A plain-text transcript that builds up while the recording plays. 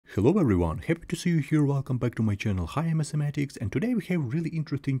Hello everyone, happy to see you here, welcome back to my channel. Hi, I'm Mathematics, and today we have a really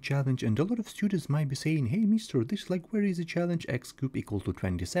interesting challenge, and a lot of students might be saying, hey mister, this is like where is the challenge? X cube equal to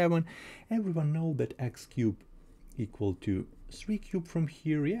 27. Everyone know that x cube equal to 3 cube from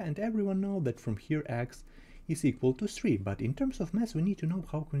here, yeah, and everyone know that from here x is equal to 3. But in terms of math, we need to know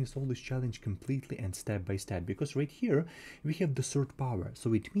how can we solve this challenge completely and step by step, because right here we have the third power,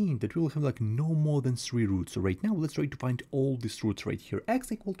 so it means that we will have like no more than 3 roots. So right now let's try to find all these roots right here.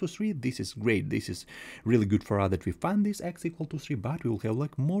 X equal to 3, this is great, this is really good for us that we find this x equal to 3, but we will have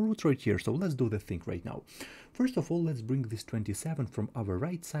like more roots right here. So let's do the thing right now. First of all, let's bring this 27 from our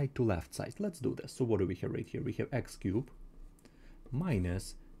right side to left side. Let's do this. So what do we have right here? We have x cube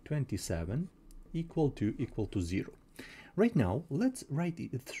minus 27 equal to 0. Right now, let's write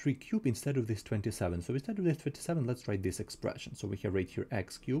 3 cube instead of this 27. So instead of this 27, let's write this expression. So we have right here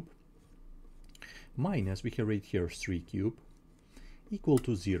x cube minus, we have right here 3 cube equal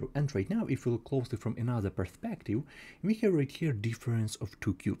to 0. And right now, if we look closely from another perspective, we have right here difference of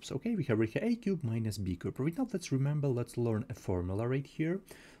 2 cubes. Okay, we have right here a cube minus b cube. Right now, let's remember, let's learn a formula right here.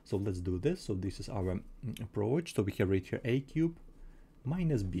 So let's do this. So this is our approach. So we have right here a cube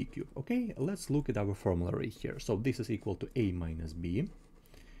minus b cube. Okay, let's look at our formula right here. So this is equal to a minus b,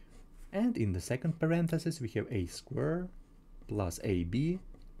 and in the second parenthesis we have a square plus ab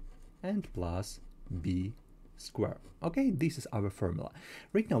and plus b square. Okay, this is our formula.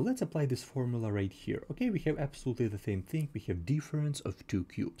 Right now let's apply this formula right here. Okay, we have absolutely the same thing. We have difference of 2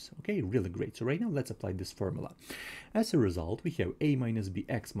 cubes. Okay, really great. So right now let's apply this formula. As a result, we have a minus b,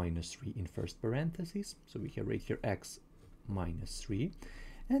 x minus 3 in first parenthesis. So we have right here x minus 3,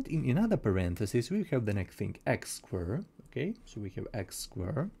 and in another parenthesis we have the next thing, x squared. Okay, so we have x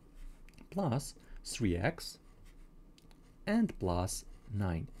squared plus 3x and plus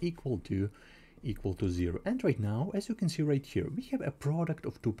 9 equal to 0. And right now, as you can see right here, we have a product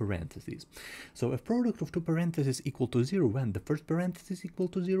of 2 parentheses. So a product of 2 parentheses equal to 0 when the first parenthesis equal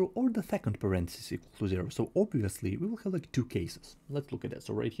to 0 or the second parenthesis equal to 0. So obviously we will have like 2 cases. Let's look at that.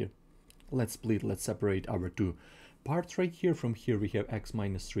 So right here, let's separate our 2 parts right here. From here we have x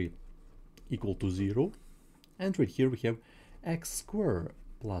minus 3 equal to 0, and right here we have x squared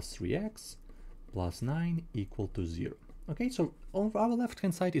plus 3x plus 9 equal to 0. Okay, so on our left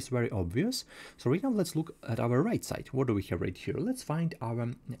hand side is very obvious. So right now let's look at our right side. What do we have right here? Let's find our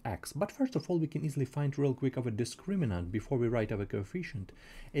x, but first of all we can easily find real quick our discriminant before we write our coefficient.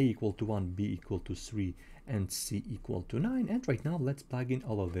 A equal to 1, b equal to 3, and c equal to 9. And right now let's plug in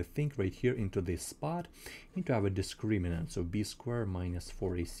all of the thing right here into this spot, into our discriminant. So b squared minus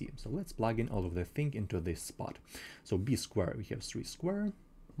 4ac. So let's plug in all of the thing into this spot. So b squared, we have 3 squared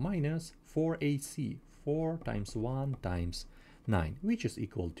minus 4ac, 4 times 1 times 9, which is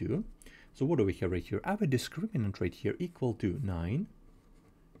equal to, so what do we have right here? Our discriminant right here equal to 9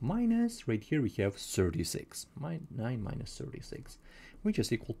 minus, right here we have 36, 9 minus 36, which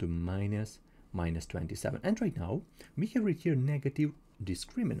is equal to minus 27. And right now we have right here negative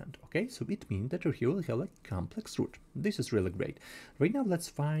discriminant. Okay, so it means that here we'll have a complex root. This is really great. Right now let's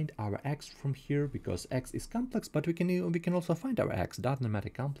find our x from here, because x is complex, but we can also find our x. Doesn't matter,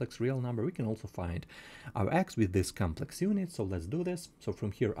 complex, real number, we can also find our x with this complex unit. So let's do this. So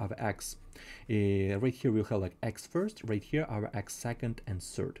from here our x, right here we'll have like x first, right here our x second and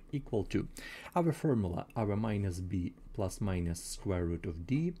third equal to our formula, our minus b plus minus square root of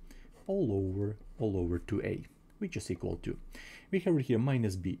d all over 2a, which is equal to, we have right here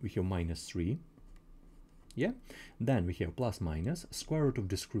minus b, we have minus 3, yeah, then we have plus minus square root of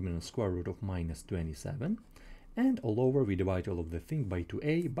discriminant, square root of minus 27, and all over we divide all of the thing by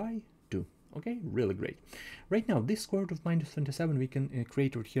 2a by 2. Okay, really great. Right now this square root of minus 27 we can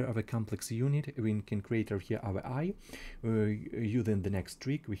create right here our complex unit. We can create right here our I using the next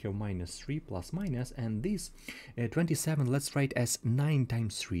trick. We have minus 3 plus minus, and this 27 let's write as 9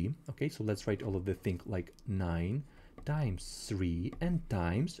 times 3. Okay, so let's write all of the thing like 9 times 3 and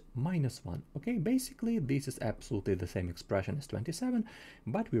times minus 1. Okay, basically this is absolutely the same expression as 27,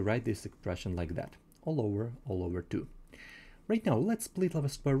 but we write this expression like that, all over 2. Right now let's split our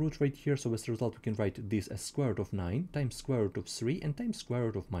square root right here. So as a result we can write this as square root of 9 times square root of 3 and times square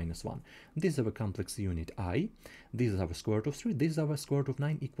root of minus 1. This is our complex unit I, this is our square root of 3, this is our square root of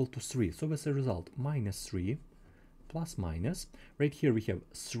 9 equal to 3. So as a result minus 3 plus minus, right here we have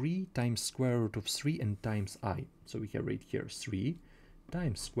 3 times square root of 3 and times I. So we have right here 3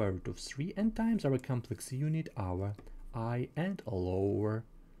 times square root of 3 and times our complex unit, our I, and all over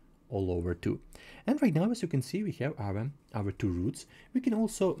 2. And right now, as you can see, we have our 2 roots. We can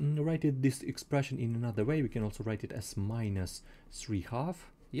also write this expression in another way. We can also write it as minus 3 half,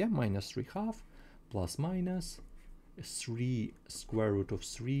 yeah, minus 3 half plus minus 3 square root of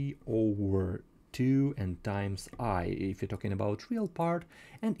 3 over 2 and times I, if you're talking about real part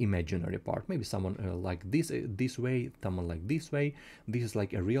and imaginary part. Maybe someone like this way, someone like this way. This is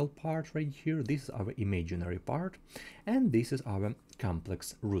like a real part right here. This is our imaginary part, and this is our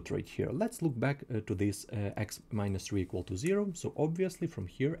complex root right here. Let's look back to this x minus 3 equal to 0. So obviously from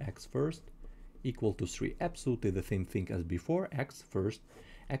here x first equal to 3. Absolutely the same thing as before, x first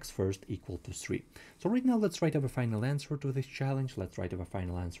equal to 3. So right now let's write our final answer to this challenge. Let's write our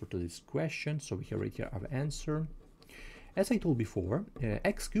final answer to this question. So we have right here our answer. As I told before,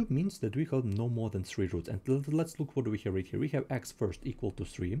 x cubed means that we have no more than 3 roots. And let's look what do we have right here. We have x first equal to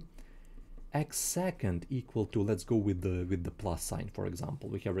 3, x second equal to, let's go with the plus sign, for example.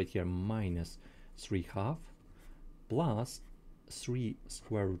 We have right here minus 3 half plus 3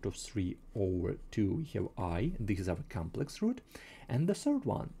 square root of 3 over 2. We have I. This is our complex root. And the third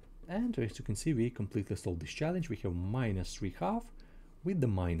one, and as you can see, we completely solved this challenge. We have minus 3 half with the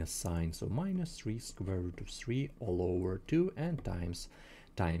minus sign, so minus 3 square root of 3 all over 2 and times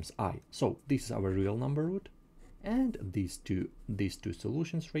I. So this is our real number root, and these two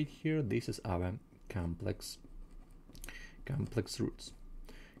solutions right here, this is our complex roots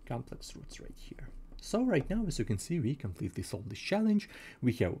right here. So right now, as you can see, we completely solved this challenge.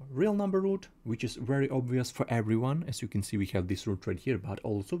 We have real number root, which is very obvious for everyone. As you can see, we have this root right here, but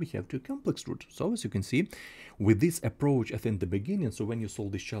also we have two complex roots. So as you can see, with this approach as in the beginning, so when you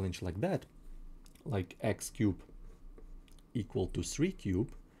solve this challenge like that, like x cubed equal to 3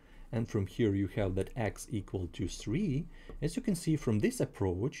 cubed, and from here you have that x equal to 3, as you can see from this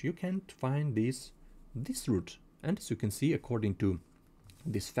approach, you can find this root. And as you can see, according to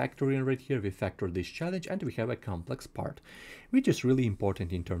this factoring right here, we factor this challenge and we have a complex part, which is really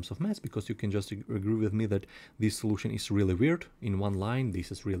important in terms of math, because you can just agree with me that this solution is really weird. In one line,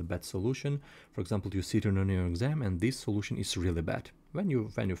 this is really bad solution. For example, you sit on your exam and this solution is really bad. When you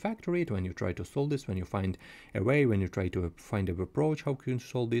factor it, when you try to solve this, when you find a way, when you try to find an approach, how can you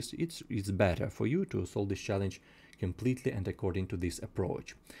solve this, it's better for you to solve this challenge completely and according to this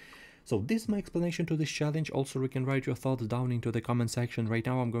approach. So this is my explanation to this challenge. Also, you can write your thoughts down into the comment section. Right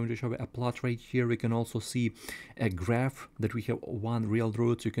now I'm going to show a plot right here. We can also see a graph that we have one real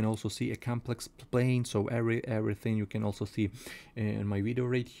root. You can also see a complex plane. So everything you can also see in my video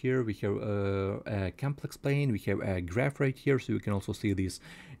right here. We have a complex plane. We have a graph right here. So you can also see these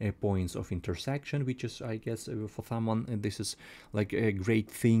points of intersection, which is, I guess, for someone, this is like a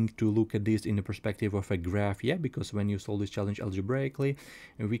great thing to look at this in the perspective of a graph. Yeah, because when you solve this challenge algebraically,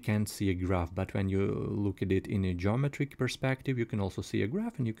 we can't see a graph, but when you look at it in a geometric perspective, you can also see a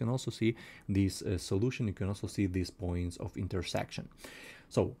graph, and you can also see this solution. You can also see these points of intersection.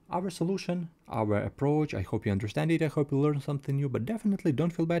 So our solution, our approach, I hope you understand it. I hope you learned something new, but definitely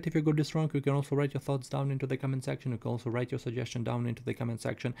don't feel bad if you got this wrong. You can also write your thoughts down into the comment section. You can also write your suggestion down into the comment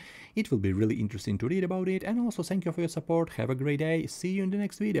section. It will be really interesting to read about it. And also thank you for your support. Have a great day. See you in the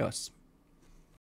next videos.